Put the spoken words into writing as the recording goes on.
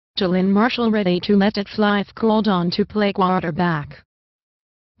Jalin Marshall ready to let it fly if called on to play quarterback.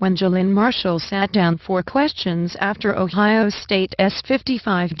 When Jalin Marshall sat down for questions after Ohio State's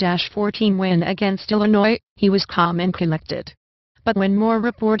 55-14 win against Illinois, he was calm and collected. But when more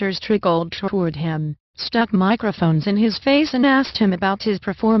reporters trickled toward him, stuck microphones in his face and asked him about his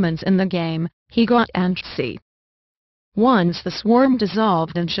performance in the game, he got antsy. Once the swarm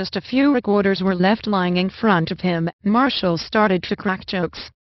dissolved and just a few reporters were left lying in front of him, Marshall started to crack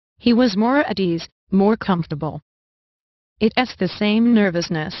jokes. He was more at ease, more comfortable. It's the same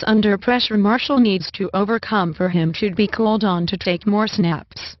nervousness under pressure Marshall needs to overcome for him to be called on to take more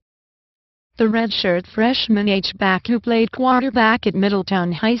snaps. The redshirt freshman H-back who played quarterback at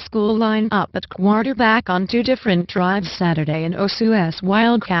Middletown High School lined up at quarterback on 2 different drives Saturday in OSU's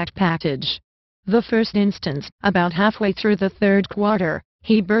wildcat package. The first instance, about halfway through the third quarter,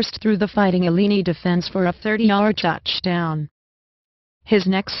 he burst through the Fighting Illini defense for a 30-yard touchdown. His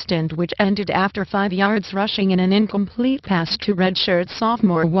next stint, which ended after 5 yards rushing in an incomplete pass to redshirt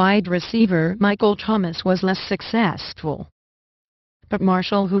sophomore wide receiver Michael Thomas, was less successful. But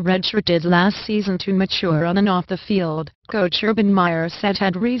Marshall, who redshirted last season to mature on and off the field, Coach Urban Meyer said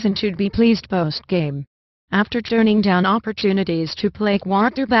had reason to be pleased post-game. After turning down opportunities to play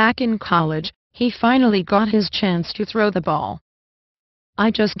quarterback in college, he finally got his chance to throw the ball. "I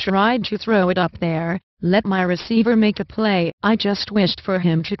just tried to throw it up there, let my receiver make a play. I just wished for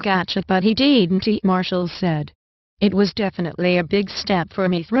him to catch it, but he didn't," Marshall said. "It was definitely a big step for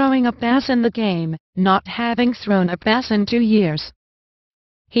me throwing a pass in the game, not having thrown a pass in 2 years."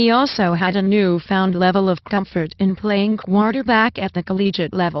 He also had a newfound level of comfort in playing quarterback at the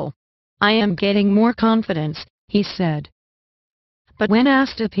collegiate level. "I am getting more confidence," he said. But when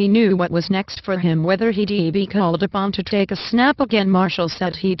asked if he knew what was next for him, whether he'd be called upon to take a snap again, Marshall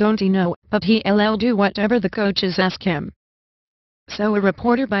said he don't know, but he'll do whatever the coaches ask him. So a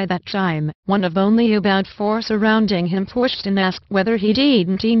reporter by that time, one of only about 4 surrounding him, pushed and asked whether he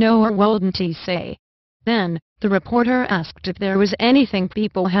didn't know or wouldn't he say. Then, the reporter asked if there was anything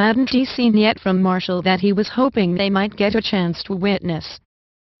people hadn't seen yet from Marshall that he was hoping they might get a chance to witness.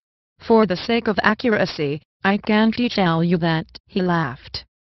 "For the sake of accuracy, I can't tell you that," he laughed.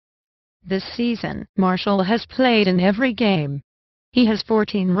 This season, Marshall has played in every game. He has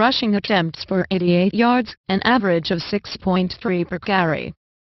 14 rushing attempts for 88 yards, an average of 6.3 per carry.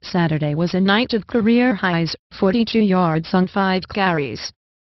 Saturday was a night of career highs, 42 yards on 5 carries.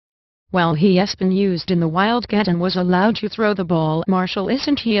 While he has been used in the Wildcat and was allowed to throw the ball, Marshall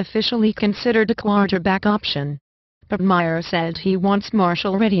isn't officially considered a quarterback option. But Meyer said he wants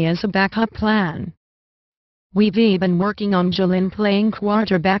Marshall ready as a backup plan. "We've been working on Jalin playing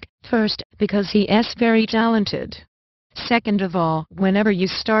quarterback, first, because he is very talented. Second of all, whenever you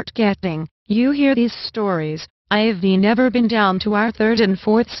start you hear these stories, I've never been down to our 3rd and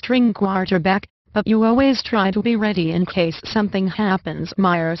 4th string quarterback, but you always try to be ready in case something happens,"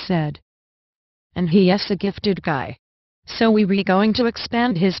 Meyer said. "And he is a gifted guy. So we're going to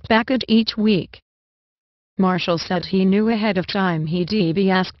expand his package each week." Marshall said he knew ahead of time he'd be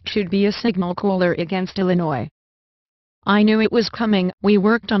asked to be a signal caller against Illinois. "I knew it was coming, we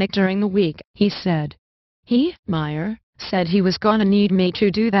worked on it during the week," he said. Meyer said he was gonna need me to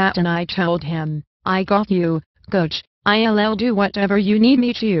do that, and I told him, "I got you, coach, I'll do whatever you need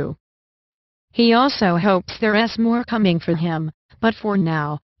me to." He also hopes there's more coming for him, but for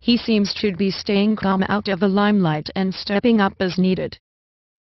now, he seems to be staying calm out of the limelight and stepping up as needed.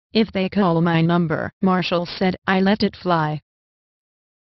 "If they call my number," Marshall said, "I let it fly.